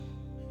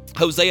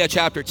Hosea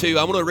chapter 2.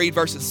 I want to read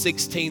verses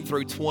 16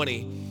 through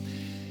 20.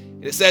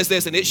 It says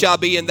this, and it shall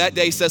be in that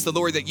day, says the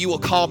Lord, that you will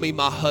call me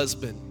my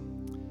husband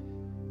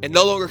and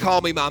no longer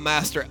call me my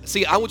master.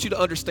 See, I want you to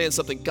understand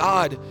something.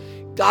 God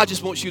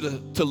just wants you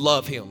to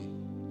love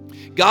him.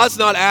 God's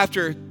not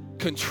after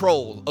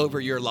control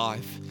over your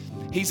life.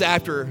 He's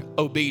after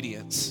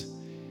obedience.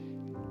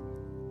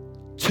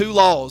 2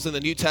 laws in the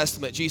New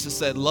Testament. Jesus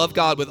said, love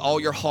God with all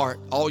your heart,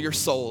 all your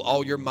soul,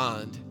 all your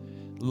mind.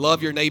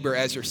 Love your neighbor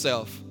as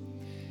yourself.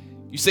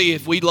 You see,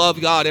 if we love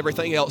God,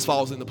 everything else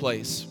falls into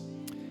place.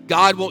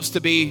 God wants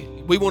to be,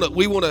 we want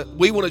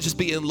to just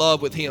be in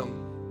love with him.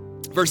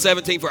 Verse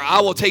 17, for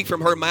I will take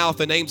from her mouth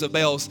the names of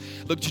Baals.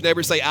 Look at your neighbor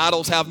and say,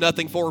 idols have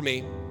nothing for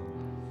me.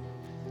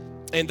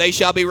 And they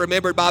shall be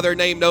remembered by their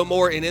name no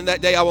more. And in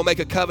that day I will make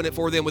a covenant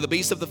for them with the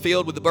beasts of the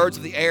field, with the birds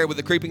of the air, with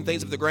the creeping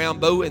things of the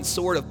ground. Bow and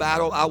sword of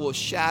battle I will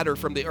shatter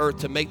from the earth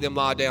to make them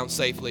lie down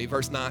safely.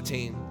 Verse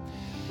 19.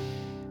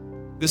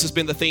 This has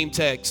been the theme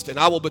text. And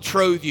I will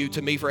betroth you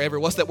to me forever.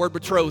 What's that word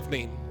betroth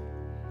mean?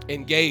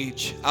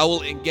 Engage. I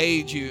will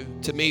engage you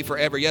to me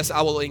forever. Yes,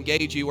 I will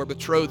engage you or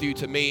betroth you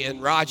to me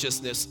in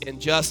righteousness, in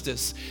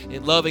justice,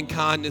 in loving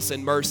kindness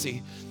and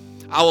mercy.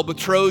 I will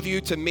betroth you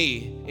to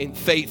me in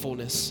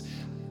faithfulness.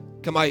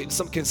 Can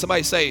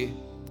somebody say,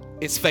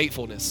 it's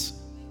faithfulness?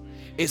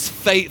 It's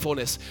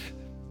faithfulness.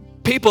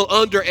 People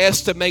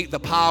underestimate the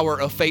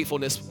power of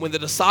faithfulness. When the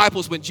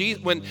disciples, when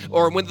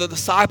the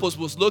disciples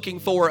was looking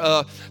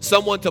for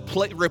someone to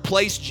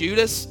replace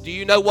Judas, do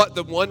you know what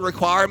the one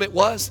requirement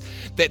was?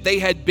 That they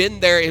had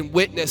been there and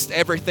witnessed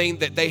everything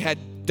that they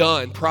had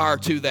done prior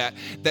to that.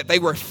 That they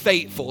were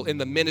faithful in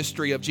the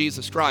ministry of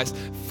Jesus Christ.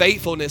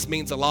 Faithfulness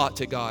means a lot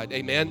to God.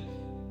 Amen.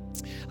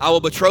 I will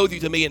betroth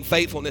you to me in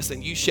faithfulness,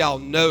 and you shall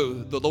know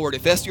the Lord.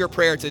 If that's your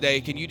prayer today,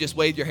 can you just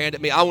wave your hand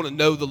at me? I want to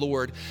know the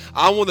Lord.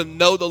 I want to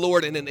know the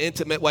Lord in an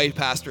intimate way,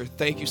 Pastor.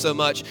 Thank you so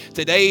much.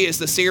 Today is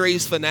the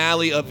series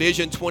finale of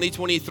Vision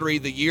 2023,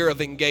 the year of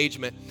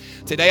engagement.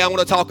 Today I want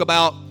to talk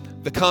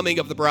about the coming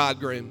of the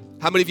bridegroom.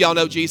 How many of y'all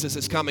know Jesus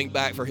is coming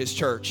back for his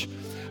church?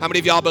 How many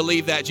of y'all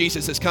believe that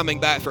Jesus is coming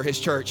back for his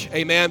church?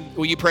 Amen.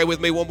 Will you pray with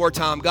me one more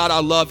time? God,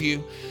 I love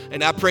you,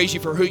 and I praise you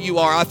for who you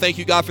are. I thank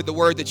you, God, for the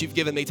word that you've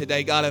given me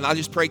today, God, and I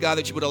just pray, God,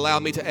 that you would allow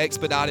me to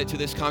expedite it to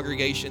this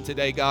congregation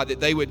today, God,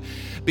 that they would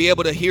be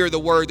able to hear the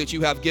word that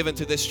you have given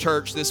to this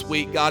church this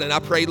week, God, and I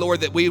pray,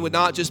 Lord, that we would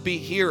not just be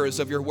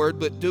hearers of your word,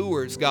 but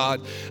doers, God.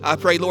 I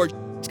pray, Lord,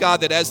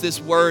 God, that as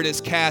this word is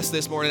cast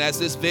this morning, as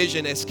this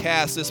vision is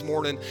cast this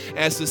morning,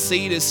 as the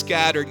seed is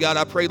scattered, God,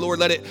 I pray, Lord,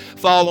 let it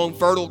fall on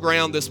fertile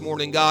ground this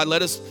morning, God.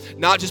 Let us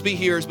not just be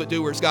hearers, but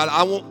doers, God.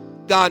 I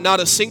want, God, not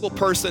a single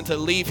person to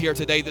leave here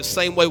today the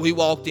same way we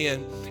walked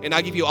in. And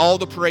I give you all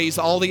the praise,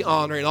 all the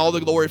honor, and all the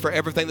glory for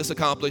everything that's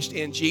accomplished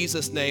in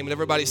Jesus' name. And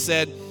everybody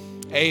said,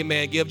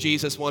 amen. Give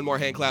Jesus one more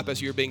hand clap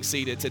as you're being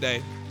seated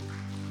today.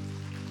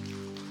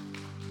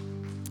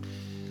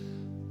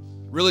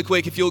 Really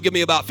quick, if you'll give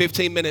me about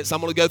 15 minutes,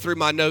 I'm going to go through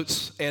my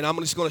notes, and I'm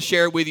just going to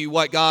share with you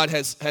what God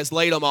has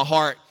laid on my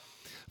heart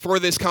for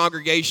this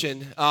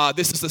congregation.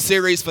 This is the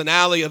series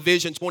finale of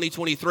Vision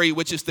 2023,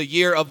 which is the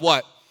year of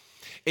what?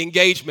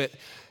 Engagement.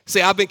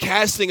 See, I've been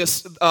casting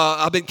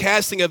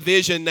a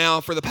vision now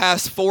for the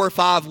past 4 or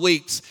 5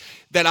 weeks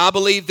that I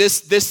believe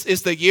this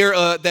is the year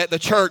that the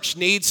church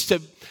needs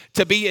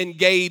to be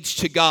engaged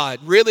to God.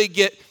 Really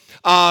get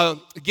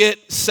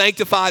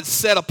sanctified,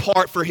 set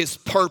apart for his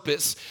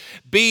purpose.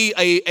 Be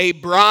a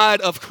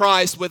bride of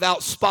Christ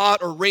without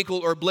spot or wrinkle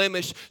or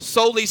blemish,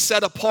 solely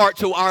set apart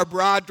to our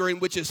bridegroom,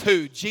 which is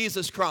who?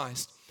 Jesus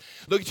Christ.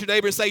 Look at your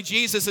neighbor and say,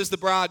 Jesus is the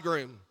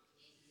bridegroom.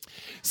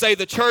 Say,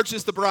 the church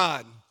is the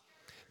bride.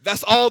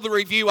 That's all the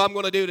review I'm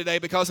going to do today,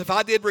 because if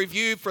I did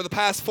review for the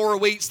past 4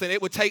 weeks, then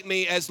it would take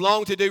me as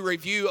long to do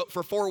review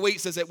for 4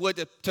 weeks as it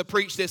would to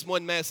preach this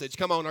one message.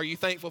 Come on, are you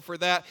thankful for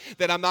that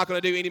I'm not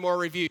going to do any more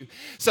review?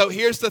 So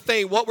here's the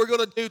thing. What we're going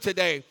to do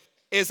today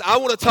is I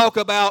want to talk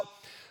about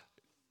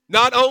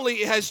not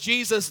only has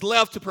Jesus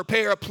left to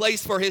prepare a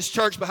place for his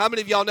church, but how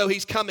many of y'all know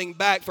he's coming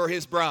back for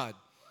his bride?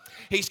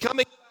 He's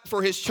coming back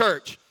for his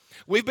church.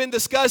 We've been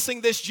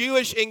discussing this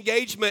Jewish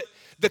engagement,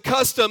 the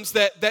customs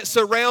that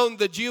surround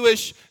the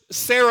Jewish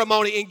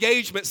ceremony,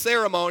 engagement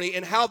ceremony,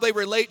 and how they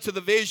relate to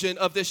the vision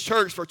of this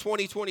church for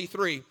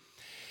 2023.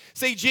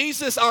 See,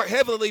 Jesus, our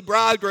heavenly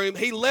bridegroom,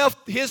 he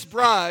left his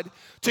bride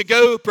to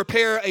go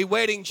prepare a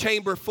wedding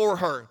chamber for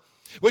her,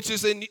 which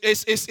is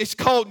it's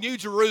called New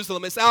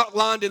Jerusalem. It's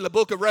outlined in the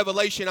book of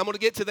Revelation. I'm going to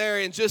get to there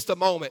in just a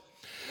moment.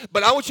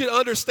 But I want you to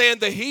understand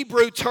the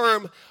Hebrew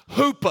term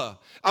huppah.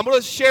 I'm going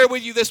to share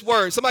with you this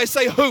word. Somebody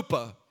say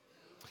huppah.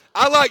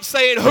 I like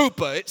saying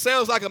hoopah. It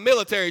sounds like a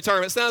military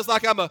term. It sounds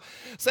like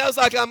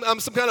I'm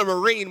some kind of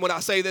Marine when I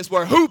say this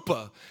word,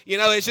 hoopah. You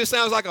know, it just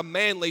sounds like a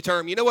manly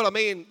term. You know what I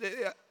mean?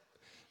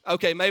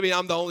 Okay, maybe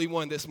I'm the only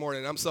one this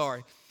morning. I'm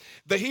sorry.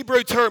 The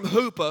Hebrew term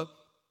hoopah,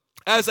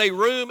 as a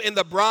room in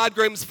the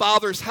bridegroom's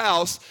father's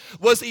house,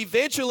 was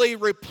eventually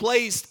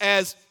replaced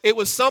as it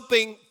was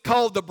something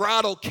called the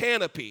bridal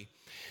canopy.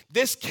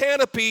 This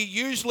canopy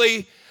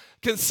usually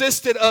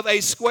consisted of a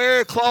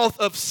square cloth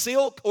of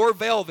silk or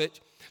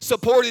velvet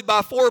supported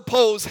by 4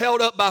 poles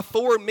held up by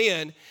 4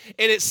 men,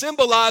 and it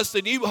symbolized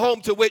the new home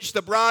to which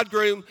the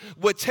bridegroom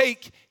would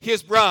take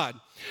his bride.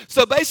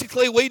 So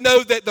basically, we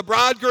know that the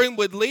bridegroom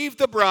would leave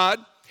the bride.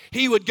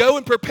 He would go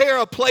and prepare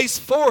a place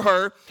for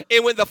her,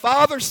 and when the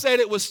father said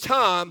it was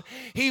time,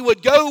 he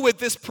would go with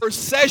this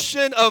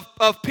procession of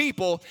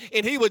people,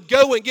 and he would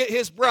go and get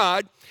his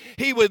bride.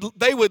 They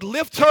would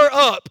lift her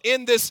up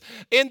in this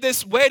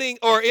wedding,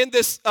 or in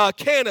this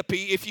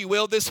canopy, if you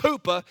will, this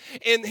chuppah,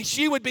 and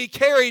she would be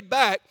carried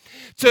back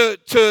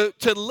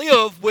to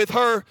live with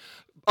her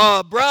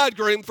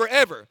bridegroom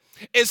forever.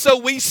 And so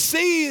we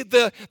see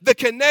the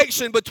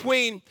connection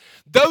between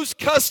those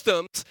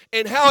customs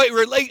and how it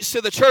relates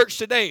to the church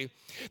today.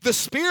 The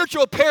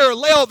spiritual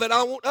parallel that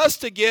I want us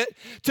to get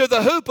to the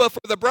chuppah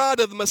for the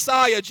bride of the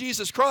Messiah,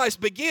 Jesus Christ,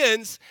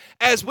 begins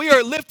as we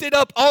are lifted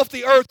up off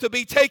the earth to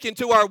be taken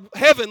to our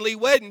heavenly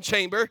wedding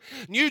chamber,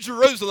 New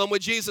Jerusalem,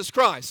 with Jesus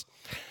Christ.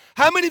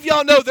 How many of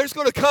y'all know there's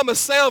going to come a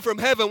sound from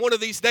heaven one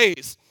of these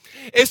days?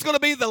 It's going to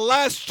be the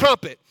last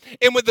trumpet.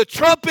 And when the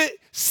trumpet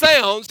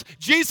sounds,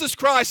 Jesus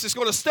Christ is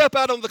going to step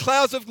out on the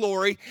clouds of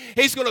glory.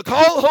 He's going to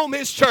call home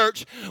his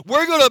church.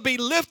 We're going to be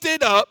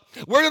lifted up.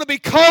 We're going to be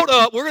caught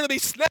up. We're going to be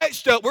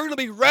snatched up. We're going to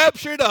be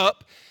raptured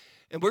up.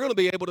 And we're going to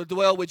be able to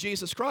dwell with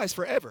Jesus Christ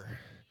forever.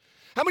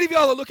 How many of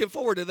y'all are looking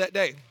forward to that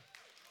day?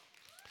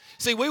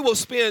 See, we will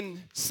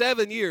spend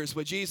 7 years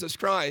with Jesus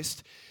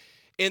Christ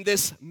in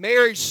this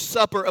marriage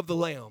supper of the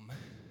Lamb.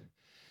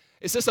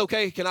 Is this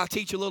okay? Can I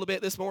teach you a little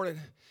bit this morning?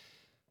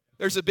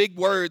 There's a big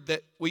word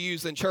that we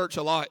use in church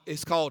a lot.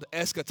 It's called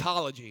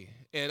eschatology.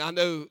 And I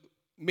know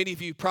many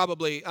of you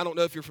probably, I don't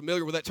know if you're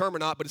familiar with that term or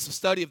not, but it's the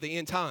study of the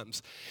end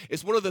times.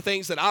 It's one of the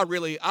things that I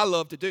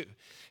love to do.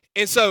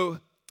 And so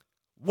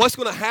what's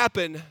going to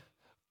happen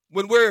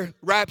when we're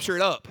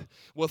raptured up?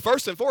 Well,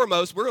 first and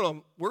foremost, we're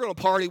going to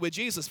party with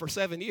Jesus for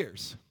 7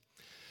 years.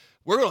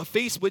 We're going to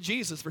feast with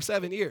Jesus for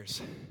 7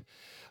 years.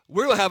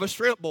 We're going to have a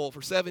shrimp bowl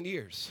for 7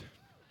 years.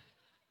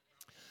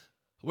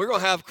 We're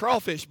going to have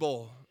crawfish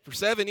bowl for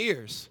 7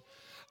 years.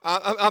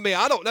 I mean,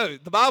 I don't know.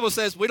 The Bible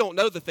says we don't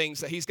know the things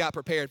that he's got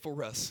prepared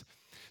for us.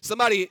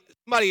 Somebody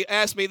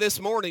asked me this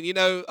morning,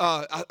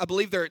 I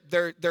believe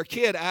their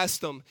kid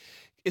asked them,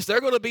 is there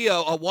going to be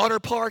a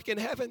water park in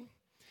heaven?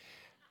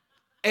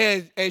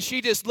 And she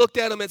just looked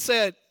at him and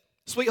said,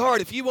 sweetheart,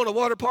 if you want a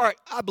water park,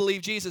 I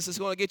believe Jesus is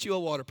going to get you a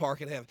water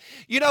park in heaven.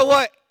 You know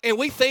what? And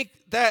we think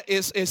that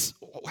is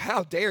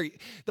how dare you?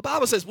 The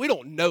Bible says we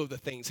don't know the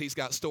things he's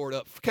got stored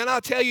up. Can I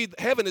tell you,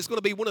 heaven is going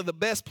to be one of the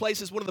best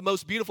places, one of the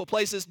most beautiful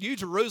places. New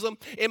Jerusalem,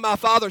 in my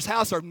Father's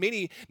house are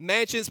many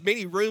mansions,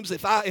 many rooms.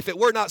 If it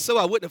were not so,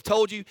 I wouldn't have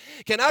told you.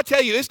 Can I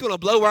tell you, it's going to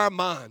blow our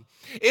mind.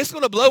 It's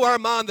going to blow our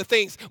mind, the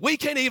things. We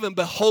can't even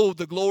behold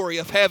the glory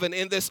of heaven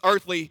in this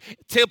earthly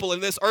temple,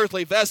 in this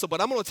earthly vessel.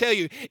 But I'm going to tell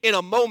you, in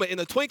a moment, in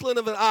the twinkling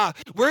of an eye,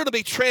 we're going to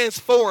be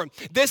transformed.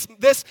 This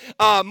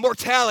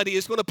mortality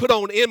is going to put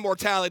on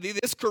immortality.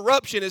 This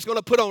corruption is going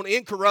to put on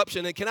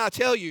incorruption. And can I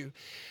tell you,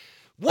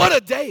 what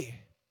a day.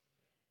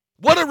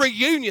 What a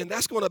reunion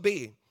that's going to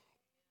be.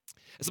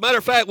 As a matter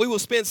of fact, we will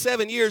spend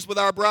 7 years with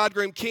our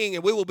bridegroom king,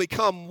 and we will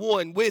become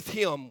one with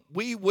him.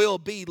 We will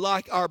be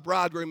like our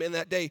bridegroom in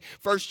that day.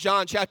 1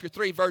 John chapter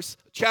 3, verse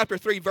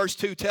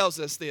 2 tells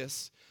us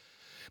this.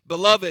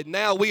 Beloved,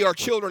 now we are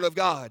children of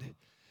God,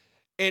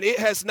 and it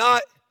has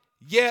not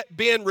yet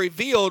been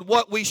revealed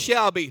what we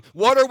shall be.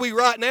 What are we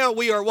right now?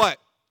 We are what?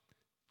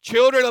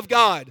 Children of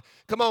God.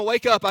 Come on,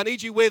 wake up. I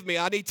need you with me.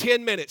 I need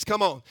 10 minutes.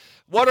 Come on.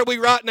 What are we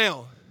right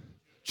now?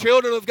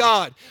 Children of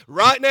God.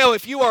 Right now,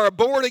 if you are a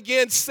born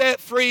again, set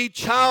free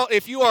child,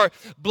 if you are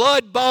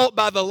blood bought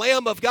by the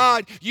Lamb of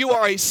God, you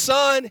are a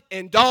son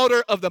and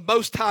daughter of the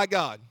Most High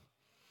God.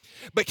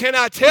 But can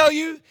I tell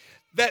you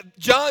that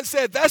John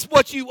said that's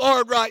what you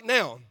are right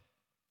now?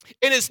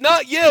 And it's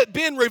not yet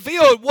been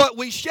revealed what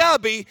we shall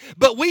be,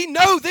 but we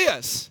know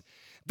this,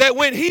 that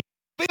when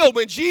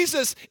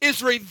Jesus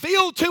is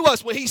revealed to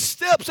us, when he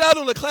steps out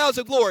on the clouds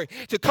of glory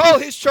to call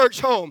his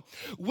church home,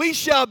 we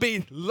shall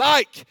be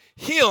like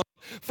him,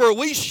 for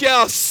we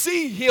shall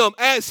see him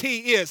as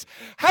he is.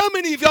 How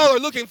many of y'all are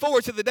looking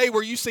forward to the day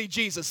where you see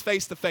Jesus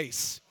face to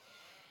face?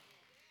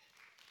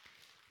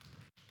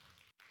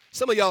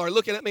 Some of y'all are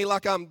looking at me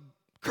like I'm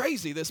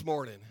crazy this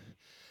morning.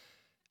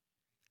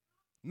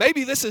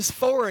 Maybe this is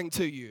foreign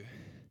to you.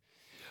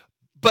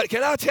 But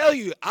can I tell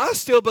you, I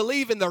still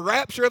believe in the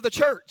rapture of the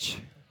church.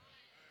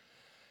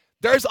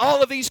 There's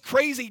all of these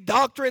crazy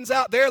doctrines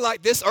out there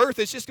like this earth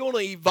is just going to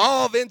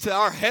evolve into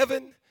our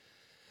heaven.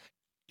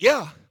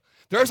 Yeah,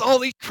 there's all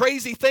these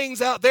crazy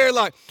things out there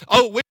like,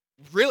 oh,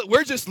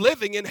 we're just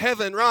living in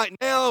heaven right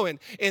now. And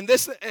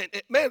this, and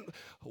man,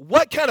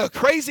 what kind of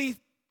crazy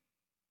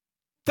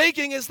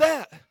thinking is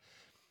that?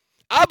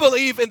 I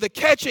believe in the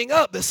catching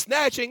up, the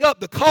snatching up,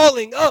 the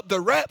calling up, the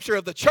rapture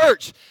of the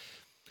church.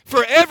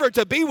 forever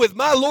to be with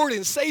my Lord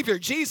and Savior,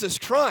 Jesus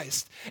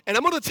Christ. And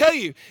I'm going to tell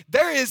you,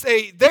 there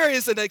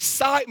is an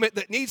excitement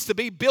that needs to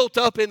be built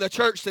up in the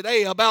church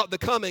today about the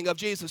coming of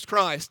Jesus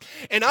Christ.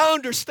 And I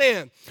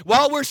understand,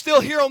 while we're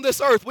still here on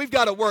this earth, we've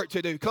got a work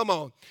to do. Come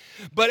on.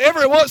 But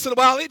every once in a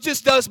while, it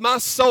just does my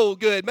soul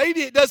good.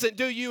 Maybe it doesn't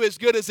do you as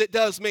good as it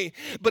does me.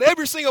 But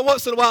every single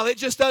once in a while, it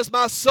just does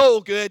my soul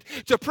good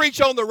to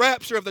preach on the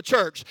rapture of the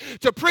church,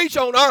 to preach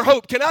on our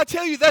hope. Can I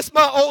tell you, that's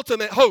my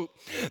ultimate hope.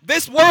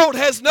 This world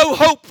has no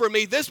hope for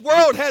me. This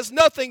world has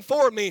nothing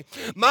for me.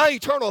 My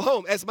eternal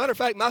home, as a matter of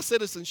fact, my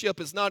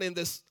citizenship is not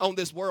on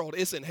this world.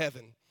 It's in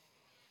heaven.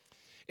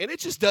 And it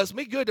just does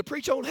me good to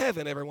preach on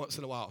heaven every once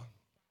in a while.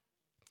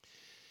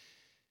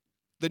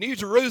 The New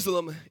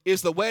Jerusalem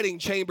is the wedding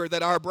chamber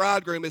that our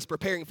bridegroom is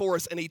preparing for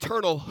us, an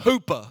eternal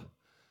chuppah.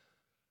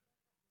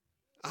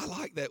 I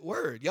like that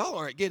word. Y'all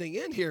aren't getting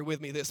in here with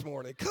me this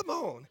morning. Come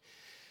on.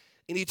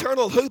 An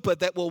eternal chuppah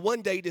that will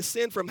one day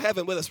descend from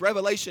heaven with us.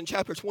 Revelation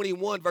chapter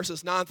 21,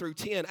 verses 9 through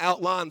 10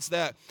 outlines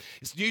that.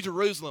 It's New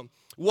Jerusalem.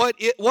 What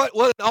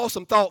an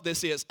awesome thought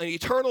this is. An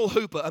eternal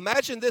chuppah.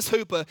 Imagine this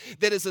chuppah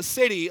that is a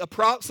city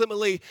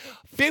approximately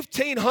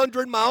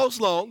 1,500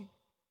 miles long,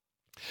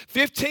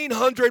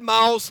 1,500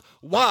 miles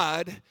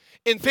wide,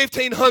 and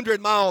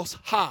 1,500 miles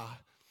high.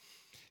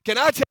 Can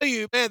I tell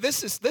you, man,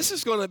 this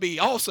is going to be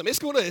awesome. It's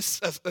going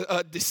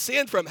to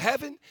descend from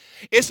heaven.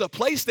 It's a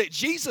place that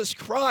Jesus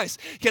Christ,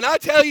 can I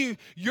tell you,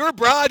 your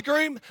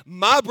bridegroom,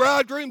 my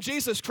bridegroom,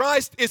 Jesus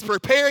Christ, is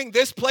preparing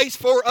this place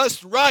for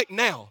us right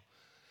now.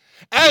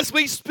 As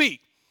we speak,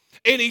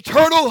 an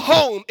eternal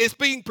home is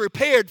being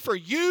prepared for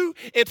you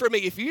and for me.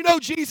 If you know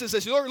Jesus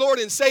as your Lord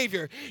and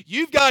Savior,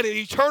 you've got an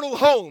eternal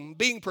home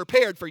being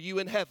prepared for you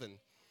in heaven.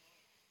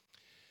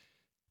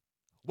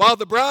 While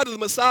the bride of the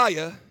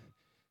Messiah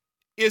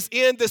is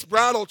in this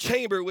bridal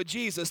chamber with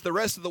Jesus, the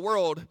rest of the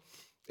world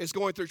is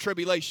going through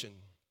tribulation.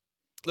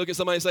 Look at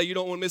somebody and say, you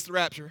don't want to miss the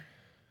rapture.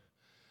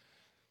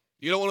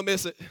 You don't want to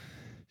miss it.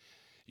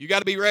 You got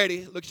to be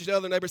ready. Look at your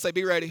other neighbor and say,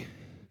 be ready.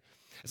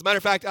 As a matter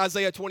of fact,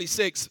 Isaiah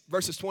 26,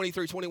 verses 20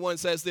 through 21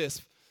 says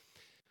this.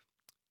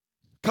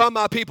 Come,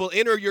 my people,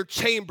 enter your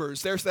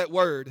chambers. There's that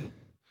word.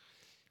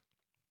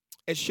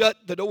 And shut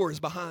the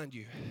doors behind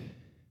you.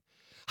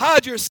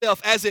 Hide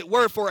yourself, as it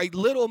were, for a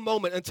little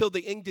moment until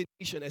the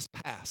indignation has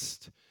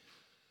passed.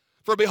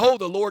 For behold,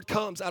 the Lord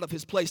comes out of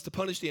his place to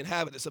punish the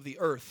inhabitants of the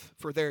earth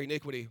for their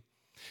iniquity.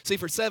 See,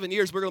 for 7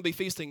 years, we're going to be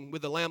feasting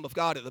with the Lamb of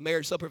God at the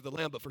marriage supper of the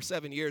Lamb. But for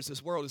 7 years,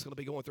 this world is going to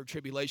be going through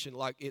tribulation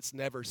like it's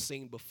never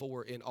seen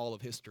before in all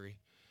of history.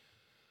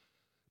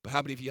 But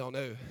how many of y'all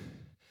know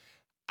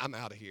I'm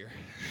out of here?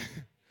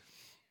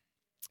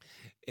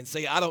 And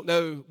see, I don't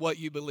know what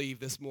you believe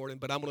this morning,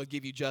 but I'm going to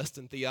give you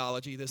Justin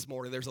theology this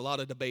morning. There's a lot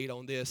of debate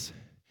on this.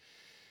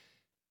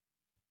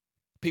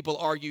 People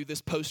argue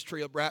this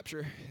post-trib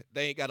rapture,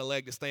 they ain't got a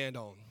leg to stand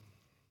on.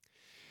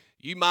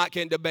 You might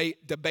can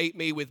debate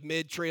me with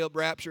mid-trib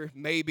rapture,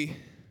 maybe.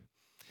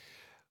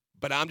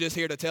 But I'm just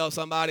here to tell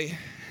somebody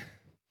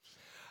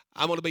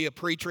I'm going to be a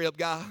pre-trib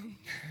guy.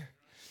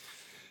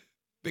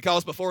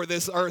 Because before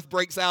this earth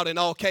breaks out in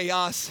all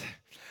chaos,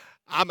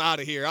 I'm out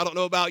of here. I don't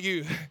know about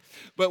you.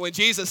 But when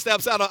Jesus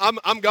steps out,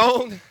 I'm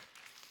gone.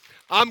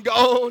 I'm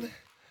gone.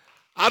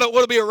 I don't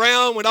want to be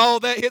around when all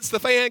that hits the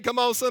fan. Come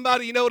on,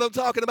 somebody, you know what I'm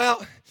talking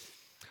about?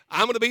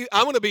 I'm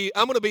going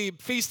to be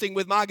feasting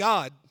with my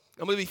God.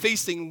 I'm going to be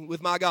feasting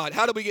with my God.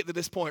 How do we get to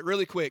this point?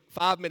 Really quick,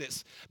 5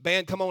 minutes.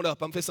 Band, come on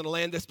up. I'm fixing to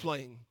land this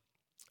plane.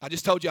 I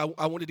just told you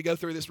I wanted to go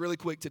through this really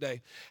quick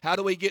today. How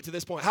do we get to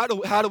this point? How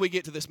do we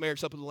get to this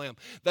marriage supper of the Lamb?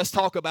 Let's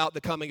talk about the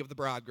coming of the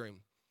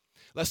bridegroom.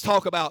 Let's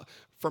talk about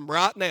from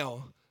right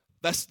now.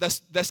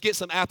 Let's get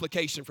some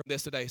application from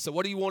this today. So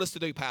what do you want us to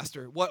do,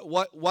 Pastor?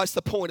 What's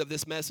the point of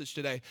this message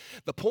today?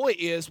 The point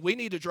is we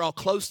need to draw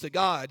close to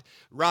God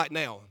right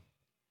now.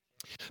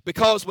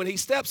 Because when he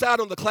steps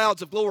out on the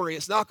clouds of glory,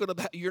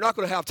 you're not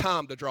going to have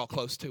time to draw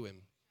close to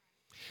him.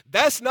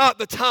 That's not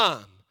the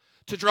time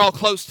to draw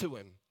close to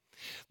him.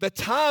 The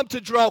time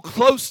to draw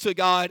close to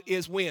God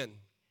is when?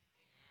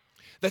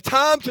 The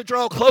time to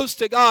draw close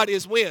to God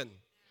is when?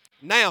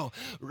 Now.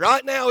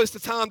 Right now is the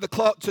time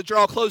to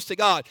draw close to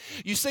God.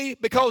 You see,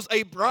 because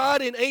a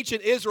bride in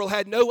ancient Israel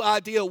had no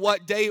idea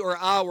what day or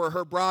hour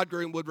her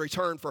bridegroom would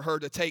return for her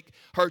to take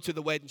her to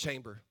the wedding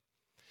chamber.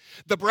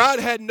 The bride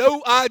had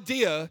no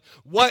idea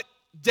what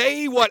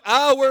day, what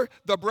hour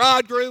the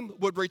bridegroom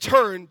would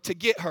return to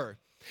get her.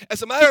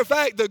 As a matter of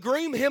fact, the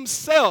groom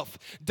himself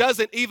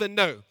doesn't even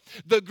know.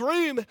 The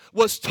groom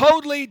was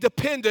totally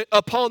dependent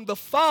upon the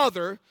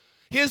father,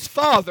 his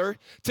father,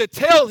 to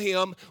tell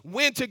him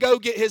when to go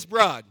get his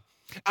bride.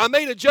 I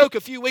made a joke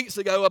a few weeks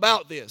ago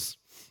about this.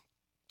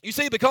 You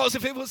see, because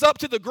if it was up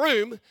to the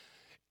groom,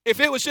 if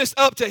it was just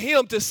up to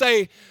him to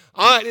say,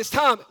 all right, it's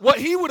time, what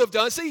he would have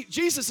done, see,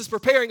 Jesus is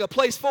preparing a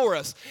place for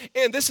us.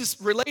 And this is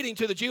relating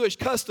to the Jewish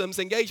customs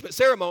engagement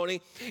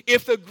ceremony.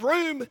 If the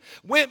groom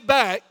went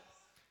back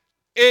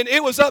And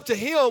it was up to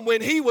him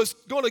when he was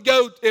going to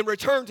go and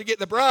return to get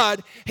the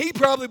bride. He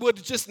probably would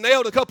have just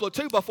nailed a couple of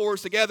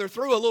 2x4s together,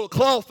 threw a little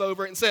cloth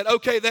over it, and said,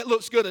 okay, that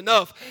looks good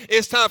enough.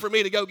 It's time for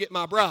me to go get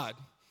my bride.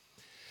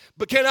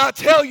 But can I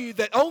tell you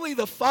that only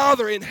the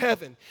Father in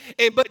heaven,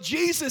 but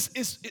Jesus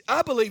is,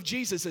 I believe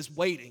Jesus is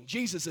waiting.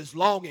 Jesus is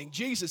longing.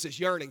 Jesus is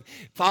yearning.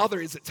 Father,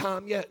 is it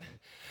time yet?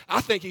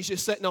 I think he's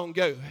just sitting on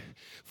go.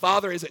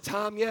 Father, is it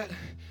time yet?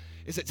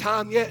 Is it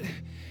time yet?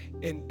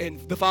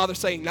 And the Father's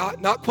saying,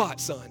 not quite,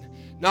 son.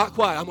 Not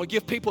quite. I'm going to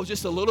give people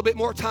just a little bit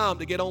more time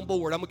to get on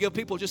board. I'm going to give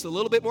people just a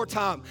little bit more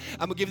time.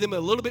 I'm going to give them a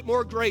little bit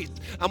more grace.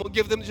 I'm going to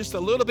give them just a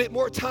little bit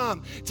more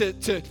time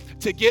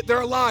to get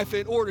their life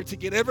in order, to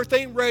get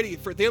everything ready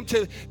for them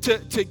to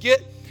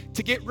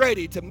get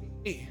ready to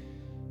me.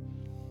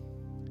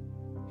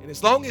 And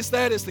as long as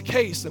that is the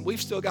case, then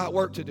we've still got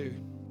work to do.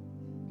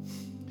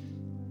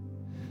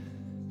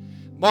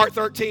 Mark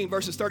 13,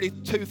 verses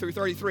 32 through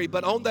 33.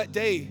 But of that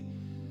day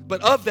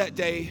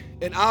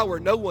and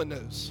hour, no one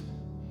knows.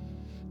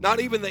 Not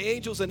even the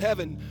angels in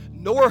heaven,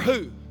 nor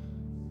who?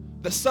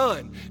 The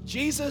Son.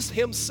 Jesus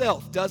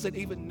himself doesn't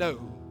even know.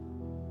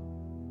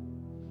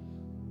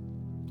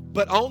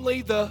 But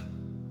only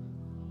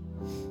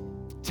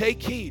take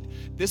heed.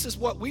 This is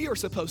what we are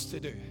supposed to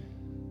do.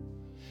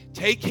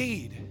 Take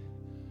heed.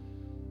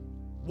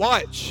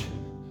 Watch.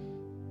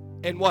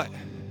 And what?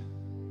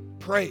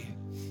 Pray.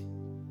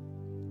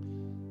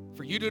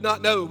 For you do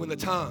not know when the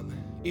time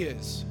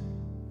is.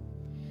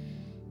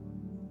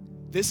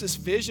 This is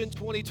Vision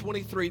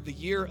 2023, the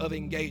year of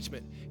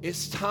engagement.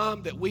 It's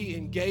time that we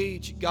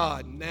engage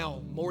God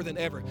now more than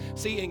ever.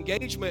 See,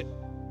 engagement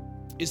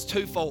is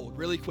twofold.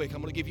 Really quick,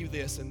 I'm going to give you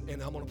this and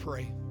I'm going to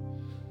pray.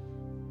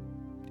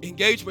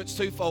 Engagement's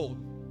twofold.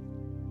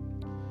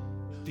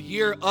 The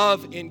year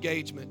of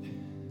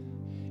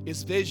engagement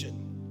is vision.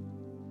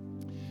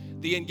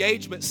 The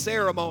engagement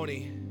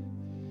ceremony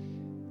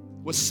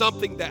was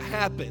something that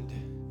happened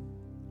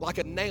like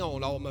a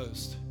noun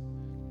almost.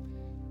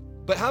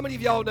 But how many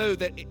of y'all know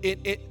that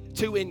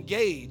to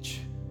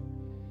engage,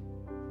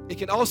 it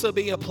can also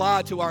be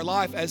applied to our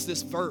life as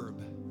this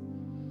verb,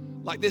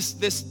 like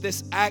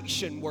this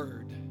action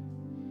word,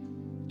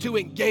 to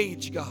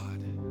engage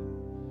God.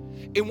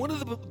 And one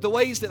of the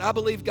ways that I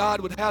believe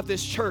God would have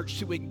this church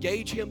to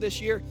engage him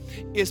this year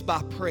is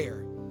by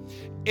prayer.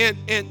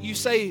 And you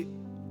say,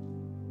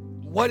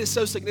 what is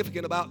so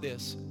significant about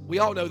this? We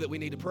all know that we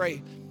need to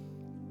pray.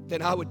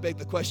 Then I would beg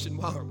the question,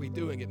 why aren't we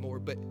doing it more?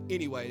 But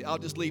anyway, I'll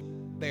just leave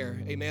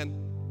there. Amen.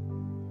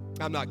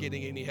 I'm not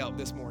getting any help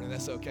this morning.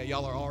 That's okay.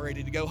 Y'all are all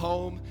ready to go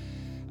home.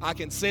 I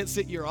can sense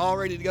it. You're all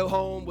ready to go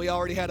home. We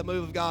already had a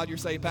move of God. You're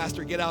saying,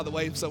 Pastor, get out of the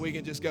way so we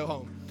can just go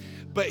home.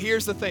 But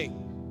here's the thing.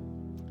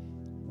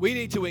 We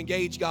need to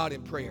engage God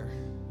in prayer.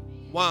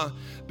 Why?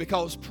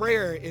 Because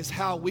prayer is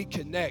how we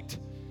connect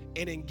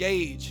and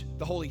engage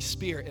the Holy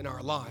Spirit in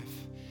our life.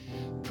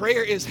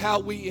 Prayer is how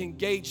we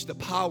engage the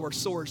power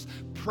source.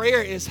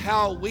 Prayer is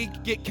how we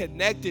get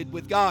connected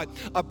with God.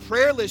 A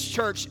prayerless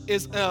church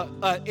is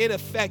an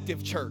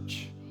ineffective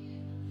church.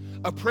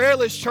 A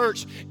prayerless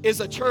church is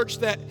a church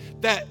that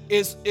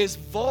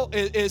is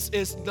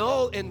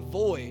null and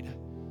void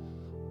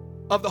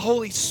of the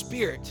Holy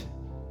Spirit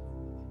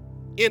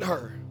in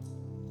her.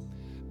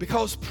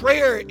 Because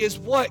prayer is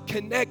what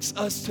connects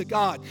us to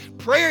God.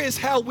 Prayer is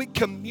how we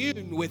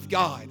commune with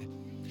God.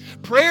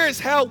 Prayer is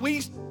how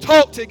we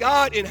talk to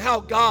God and how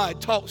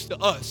God talks to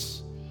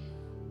us.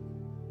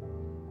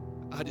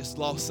 I just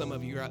lost some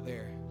of you right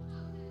there.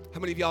 How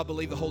many of y'all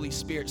believe the Holy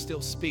Spirit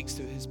still speaks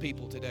to his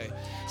people today?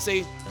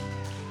 See,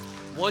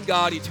 one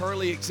God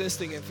eternally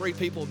existing in three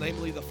people,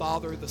 namely the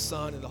Father, the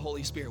Son, and the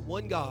Holy Spirit.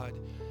 One God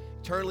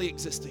eternally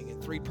existing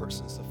in three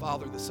persons, the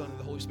Father, the Son, and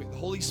the Holy Spirit. The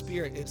Holy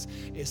Spirit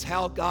is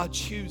how God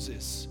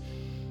chooses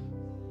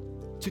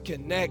to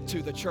connect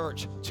to the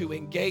church, to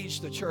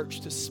engage the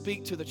church, to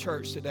speak to the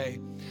church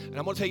today. And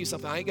I'm going to tell you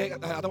something.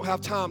 I don't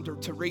have time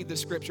to read the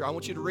scripture. I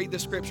want you to read the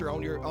scripture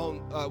on your own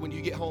when you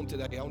get home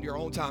today, on your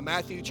own time.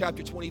 Matthew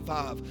chapter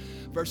 25,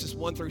 verses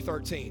 1 through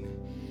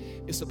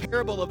 13. It's the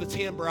parable of the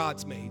 10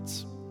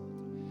 bridesmaids.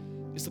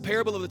 It's the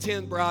parable of the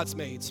 10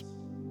 bridesmaids.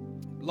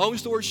 Long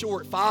story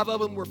short, 5 of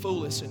them were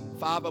foolish and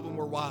 5 of them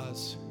were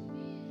wise.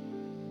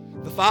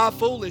 The 5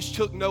 foolish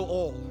took no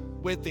oil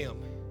with them.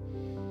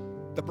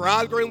 The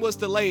bridegroom was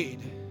delayed,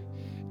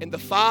 and the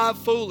 5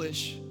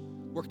 foolish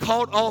were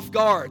caught off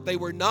guard. They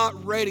were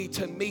not ready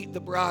to meet the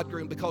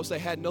bridegroom because they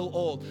had no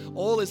oil.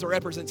 Oil is a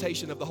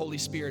representation of the Holy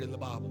Spirit in the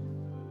Bible.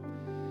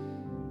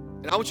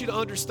 And I want you to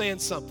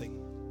understand something.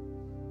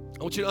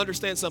 I want you to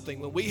understand something.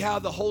 When we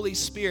have the Holy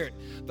Spirit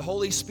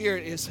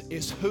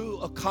is who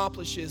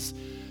accomplishes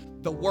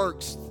the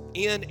works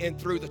in and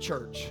through the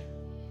church.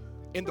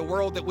 In the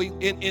world that we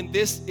in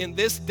this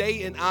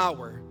day and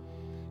hour,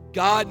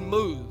 God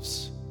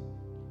moves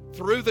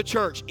through the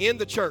church, in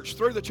the church,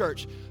 through the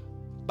church,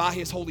 by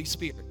his Holy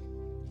Spirit.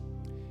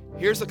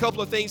 Here's a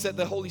couple of things that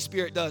the Holy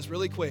Spirit does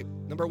really quick.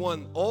 Number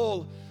one,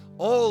 oil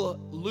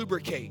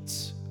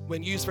lubricates.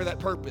 when used for that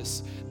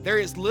purpose. There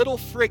is little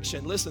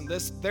friction. Listen,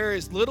 there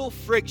is little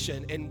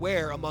friction and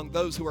wear among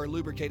those who are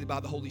lubricated by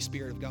the Holy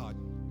Spirit of God.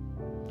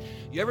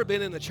 You ever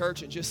been in the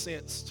church and just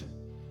sensed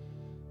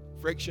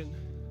friction?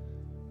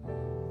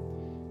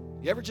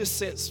 You ever just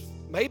sensed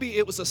maybe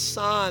it was a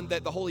sign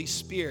that the Holy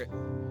Spirit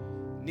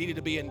needed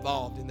to be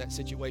involved in that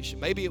situation?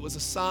 Maybe it was a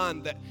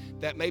sign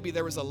that maybe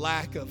there was a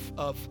lack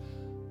of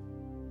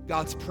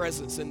God's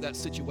presence in that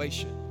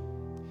situation.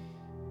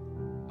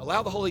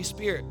 Allow the Holy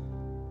Spirit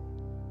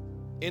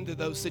into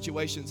those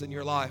situations in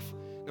your life.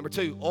 Number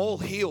 2, oil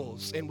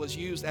heals and was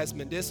used as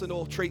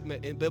medicinal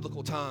treatment in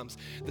biblical times.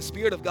 The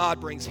Spirit of God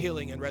brings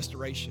healing and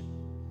restoration.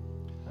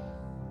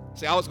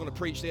 See, I was going to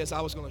preach this. I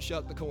was going to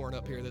shuck the corn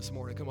up here this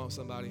morning. Come on,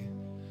 somebody.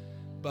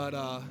 But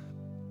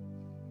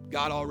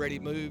God already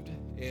moved,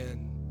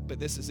 but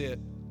this is it.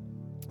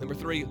 Number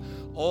 3,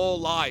 oil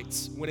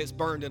lights when it's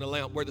burned in a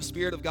lamp. Where the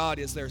Spirit of God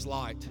is, there's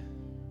light.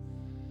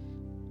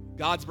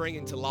 God's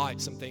bringing to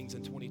light some things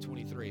in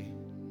 2023.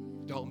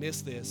 Don't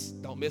miss this.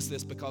 Don't miss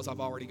this because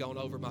I've already gone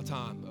over my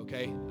time,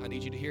 okay? I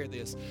need you to hear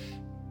this.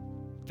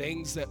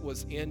 Things that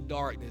was in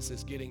darkness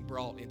is getting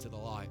brought into the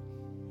light.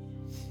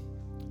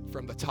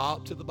 From the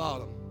top to the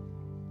bottom.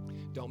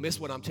 Don't miss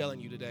what I'm telling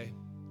you today.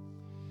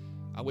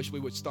 I wish we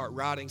would start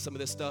writing some of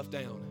this stuff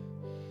down.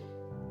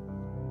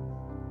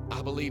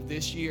 I believe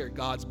this year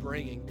God's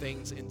bringing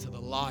things into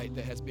the light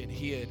that has been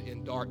hid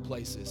in dark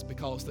places,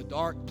 because the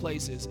dark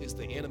places is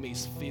the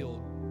enemy's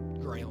field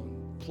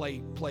ground,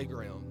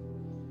 playground.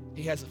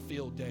 He has a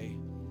field day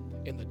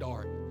in the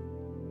dark.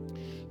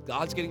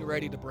 God's getting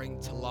ready to bring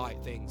to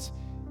light things.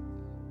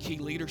 Key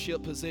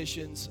leadership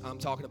positions, I'm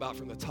talking about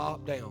from the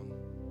top down,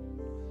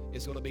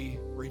 is going to be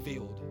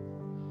revealed.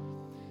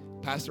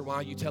 Pastor, why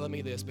are you telling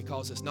me this?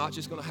 Because it's not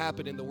just going to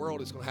happen in the world,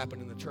 it's going to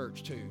happen in the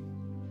church too.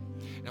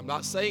 And I'm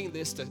not saying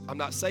this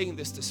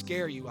to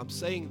scare you. I'm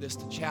saying this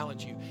to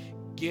challenge you.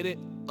 Get it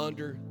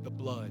under the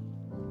blood.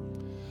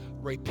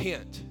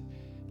 Repent.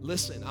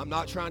 Listen, I'm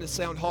not trying to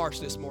sound harsh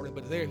this morning,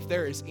 but if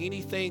there is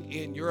anything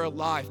in your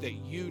life that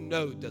you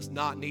know does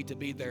not need to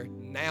be there,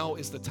 now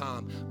is the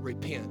time.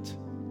 Repent.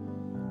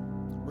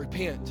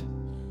 Repent.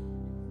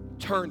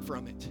 Turn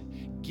from it.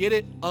 Get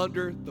it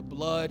under the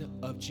blood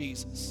of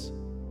Jesus.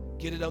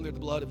 Get it under the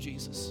blood of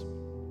Jesus.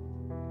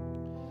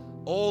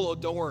 Oil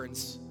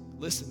adorns.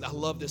 Listen, I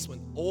love this one.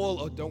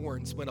 Oil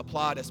adorns when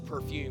applied as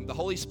perfume. The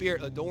Holy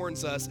Spirit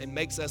adorns us and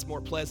makes us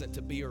more pleasant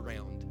to be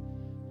around.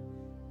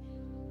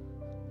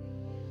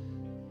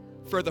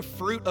 For the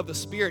fruit of the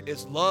Spirit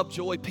is love,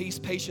 joy, peace,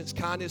 patience,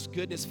 kindness,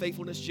 goodness,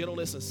 faithfulness,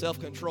 gentleness, and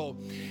self-control.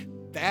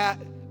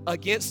 That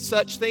against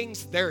such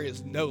things there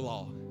is no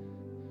law.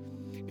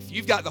 If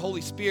you've got the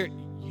Holy Spirit,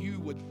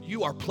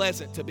 you are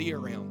pleasant to be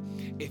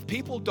around. If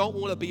people don't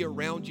want to be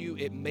around you,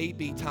 it may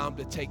be time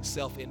to take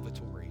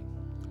self-inventory.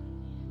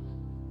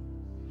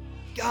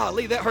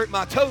 Golly, that hurt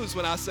my toes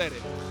when I said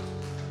it.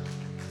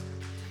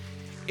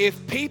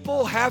 If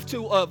people have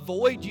to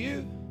avoid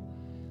you,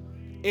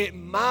 it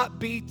might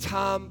be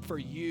time for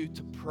you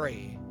to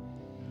pray.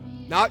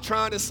 Not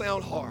trying to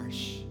sound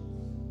harsh.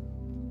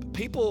 But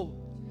people,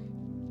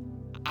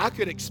 I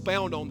could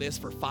expound on this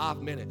for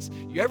 5 minutes.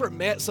 You ever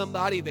met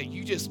somebody that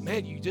you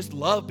just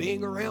love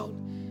being around?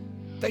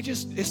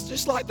 It's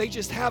just like they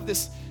just have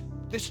this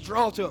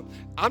draw to them.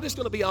 I'm just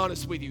going to be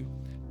honest with you.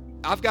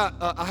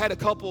 I had a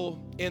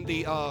couple in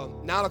the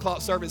 9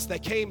 o'clock service. They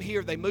came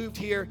here. They moved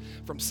here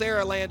from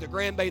Saraland to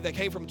Grand Bay. They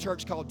came from a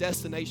church called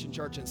Destination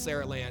Church in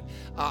Saraland.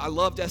 I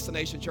love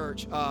Destination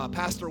Church.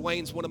 Pastor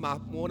Wayne's one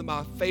of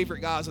my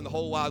favorite guys in the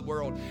whole wide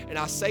world. And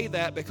I say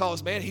that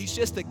because, man, he's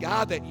just a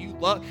guy that you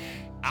love.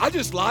 I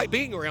just like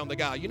being around the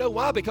guy. You know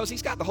why? Because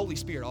he's got the Holy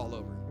Spirit all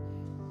over.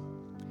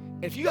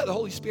 And if you got the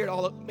Holy Spirit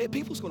all over, man,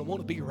 people's going to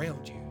want to be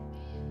around you.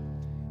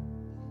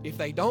 If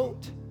they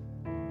don't,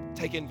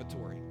 take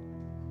inventory.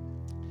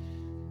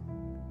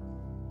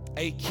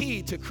 A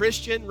key to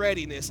Christian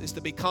readiness is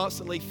to be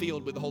constantly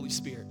filled with the Holy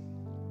Spirit.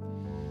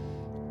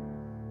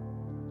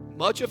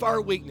 Much of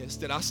our weakness,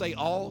 did I say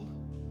all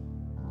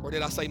or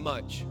did I say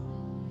much?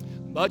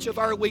 Much of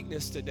our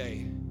weakness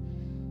today,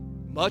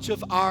 much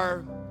of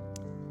our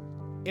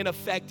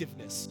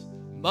ineffectiveness,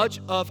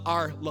 much of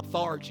our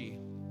lethargy.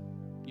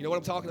 You know what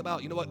I'm talking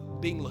about? You know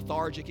what being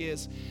lethargic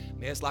is?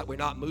 Man, it's like we're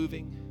not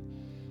moving.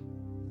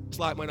 It's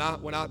like when I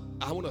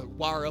want to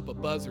wire up a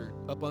buzzer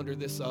up under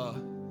this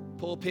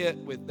pulpit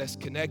that's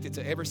connected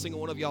to every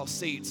single one of y'all's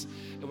seats.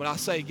 And when I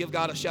say give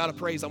God a shout of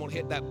praise, I'm going to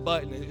hit that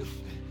button. And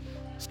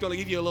it's going to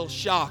give you a little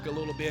shock a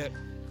little bit.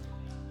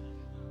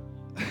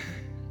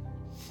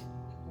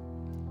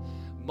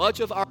 Much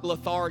of our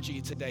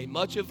lethargy today,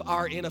 much of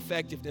our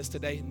ineffectiveness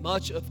today,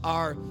 much of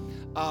our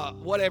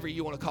whatever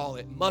you want to call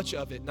it, much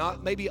of it,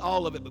 not maybe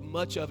all of it, but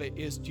much of it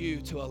is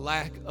due to a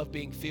lack of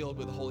being filled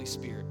with the Holy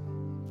Spirit.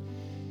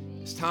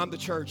 It's time the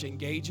church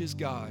engages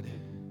God.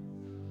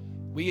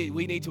 We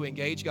need to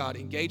engage God,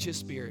 engage His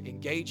Spirit,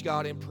 engage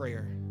God in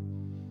prayer.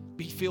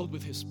 Be filled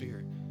with His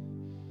Spirit.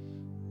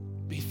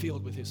 Be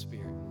filled with His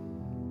Spirit.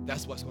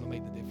 That's what's going to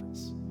make the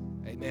difference.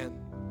 Amen.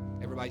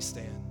 Everybody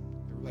stand.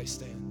 Everybody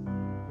stand.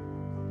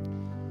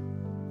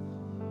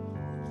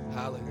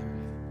 Hallelujah.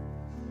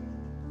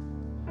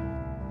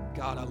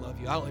 God, I love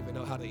you. I don't even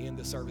know how to end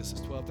the service.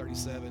 It's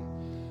 12:37.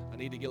 I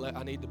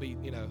need to be,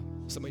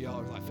 some of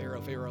y'all are like,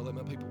 Pharaoh,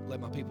 let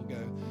my people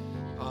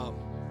go.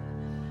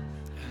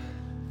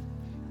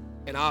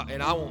 And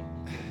I won't.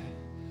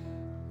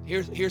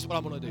 Here's what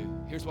I'm going to do.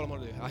 Here's what I'm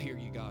going to do. I hear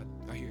you, God.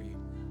 I hear you.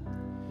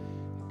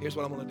 Here's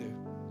what I'm going to do.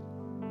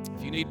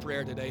 If you need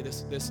prayer today,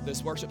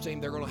 this worship team,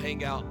 they're going to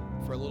hang out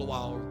for a little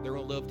while. They're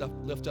going to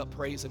lift up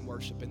praise and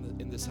worship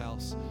in this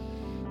house.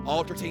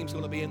 Altar team's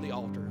going to be in the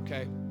altar,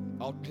 okay?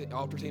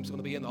 Altar team's going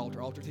to be in the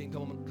altar. Altar team,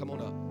 come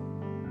on up.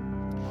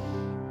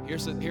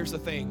 Here's the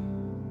thing.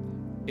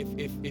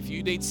 If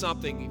you need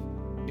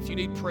something, if you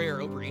need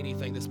prayer over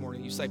anything this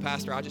morning, you say,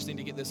 Pastor, I just need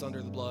to get this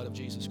under the blood of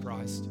Jesus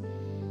Christ.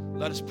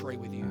 Let us pray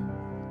with you.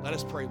 Let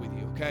us pray with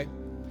you, okay?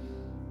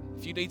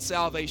 If you need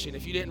salvation,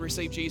 if you didn't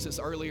receive Jesus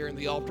earlier in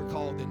the altar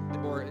call,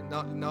 or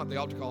not the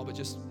altar call, but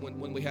just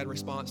when we had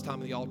response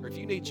time in the altar, if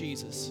you need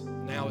Jesus,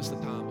 now is the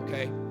time,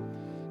 okay?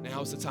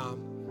 Now is the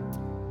time.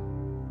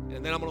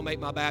 And then I'm going to make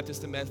my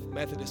Baptist and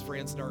Methodist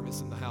friends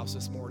nervous in the house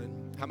this morning.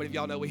 How many of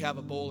y'all know we have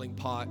a boiling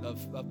pot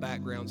of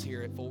backgrounds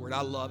here at Forward?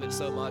 I love it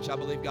so much. I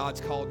believe God's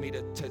called me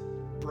to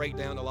break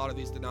down a lot of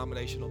these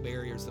denominational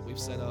barriers that we've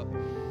set up.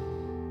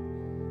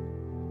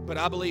 But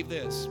I believe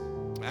this.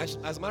 As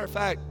a matter of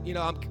fact,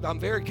 I'm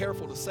very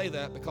careful to say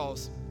that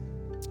because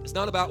it's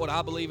not about what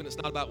I believe and it's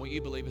not about what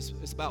you believe.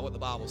 It's about what the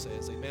Bible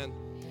says. Amen.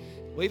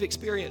 We've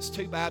experienced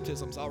 2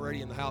 baptisms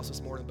already in the house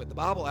this morning, but the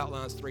Bible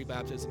outlines 3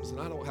 baptisms, and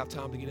I don't have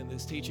time to get into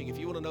this teaching. If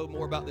you want to know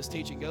more about this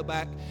teaching, go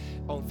back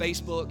on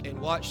Facebook and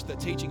watch the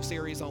teaching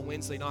series on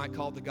Wednesday night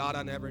called The God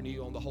I Never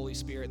Knew on the Holy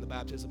Spirit and the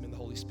baptism in the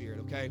Holy Spirit,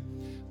 okay?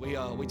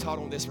 We taught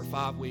on this for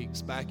 5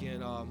 weeks back in,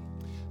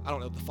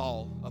 the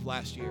fall of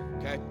last year,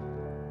 okay?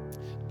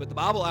 But the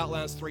Bible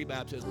outlines 3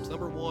 baptisms.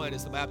 Number 1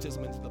 is the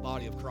baptism into the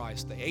body of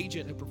Christ. The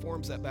agent who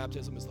performs that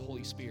baptism is the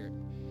Holy Spirit.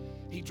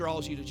 He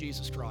draws you to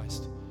Jesus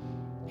Christ.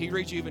 He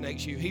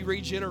rejuvenates you. He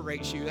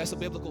regenerates you. That's a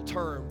biblical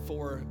term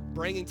for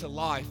bringing to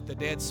life the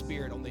dead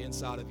spirit on the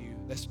inside of you.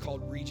 That's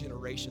called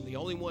regeneration. The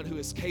only one who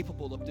is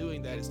capable of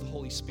doing that is the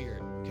Holy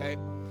Spirit, okay?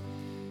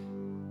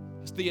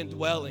 It's the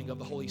indwelling of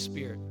the Holy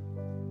Spirit.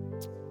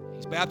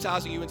 He's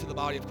baptizing you into the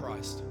body of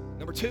Christ.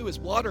 Number 2 is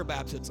water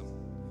baptism.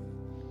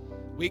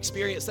 We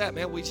experienced that,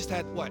 man. We just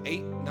had,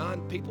 8,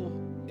 9 people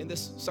in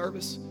this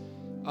service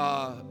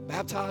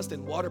baptized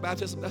in water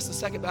baptism. That's the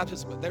 2nd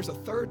baptism. But there's a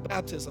 3rd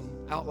baptism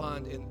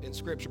outlined in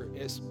Scripture.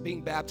 It's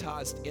being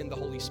baptized in the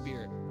Holy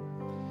Spirit.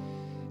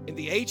 And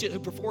the agent who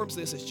performs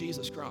this is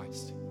Jesus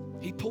Christ.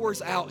 He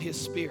pours out His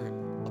Spirit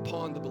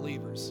upon the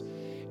believers.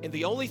 And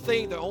the only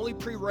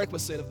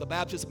prerequisite of the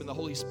baptism in the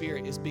Holy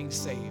Spirit is being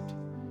saved,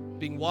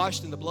 being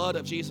washed in the blood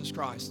of Jesus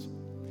Christ.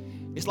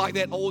 It's like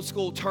that old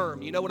school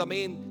term. You know what I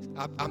mean?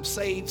 I'm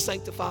saved,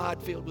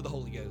 sanctified, filled with the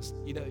Holy Ghost.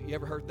 You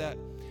ever heard that?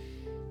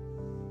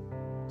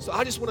 So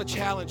I just want to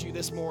challenge you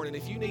this morning.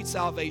 If you need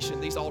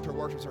salvation, these altar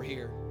workers are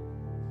here.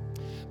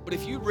 But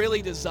if you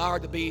really desire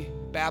to be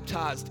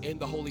baptized in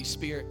the Holy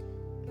Spirit,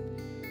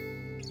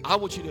 I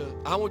want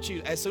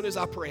you, as soon as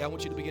I pray, I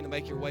want you to begin to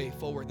make your way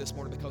forward this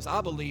morning, because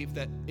I believe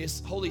that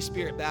it's Holy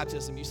Spirit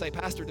baptism. You say,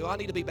 Pastor, do I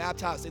need to be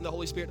baptized in the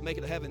Holy Spirit to make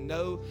it to heaven?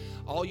 No,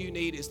 all you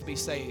need is to be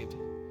saved.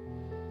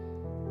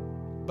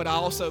 But I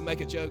also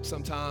make a joke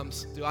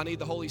sometimes. Do I need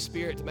the Holy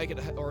Spirit to make it,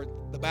 or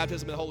the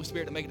baptism in the Holy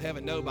Spirit to make it to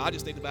heaven? No, but I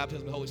just need the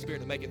baptism in the Holy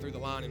Spirit to make it through the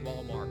line in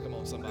Walmart. Come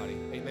on, somebody.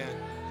 Amen.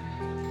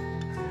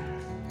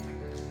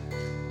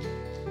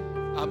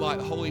 I'm like,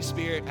 Holy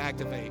Spirit,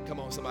 activate. Come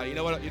on, somebody. You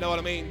know what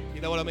I mean?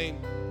 You know what I mean?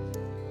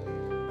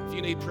 If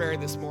you need prayer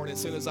this morning,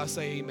 as soon as I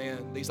say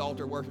amen, these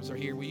altar workers are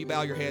here. Will you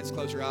bow your heads,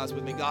 close your eyes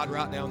with me? God,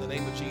 right now in the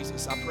name of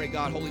Jesus, I pray,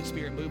 God, Holy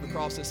Spirit, move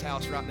across this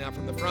house right now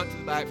from the front to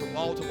the back, from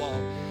wall to wall.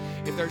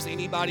 If there's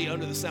anybody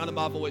under the sound of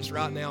my voice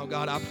right now,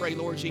 God, I pray,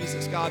 Lord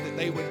Jesus, God, that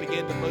they would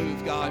begin to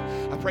move, God.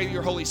 I pray that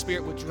your Holy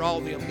Spirit would draw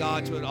them,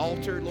 God, to an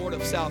altar, Lord,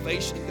 of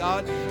salvation,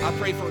 God. I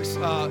pray for,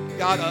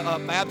 God,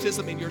 a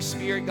baptism in your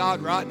Spirit, God,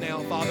 right now,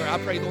 Father. I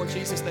pray, Lord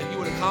Jesus, that you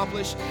would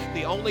accomplish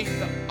the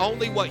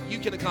only what you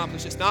can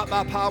accomplish. It's not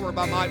by power or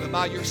by might, but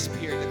by your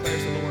Spirit,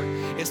 declares the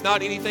Lord. It's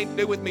not anything to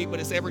do with me, but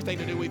it's everything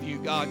to do with you,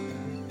 God.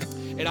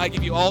 And I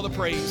give you all the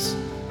praise.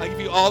 I give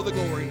you all the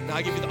glory, and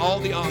I give you all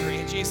the honor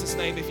in Jesus'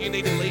 name. If you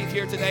need to leave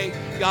here today,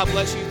 God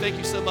bless you. Thank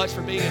you so much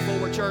for being at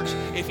Forward Church.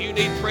 If you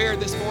need prayer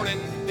this morning,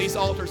 these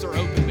altars are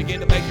open. Begin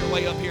to make your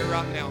way up here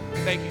right now.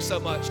 Thank you so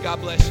much. God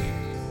bless you.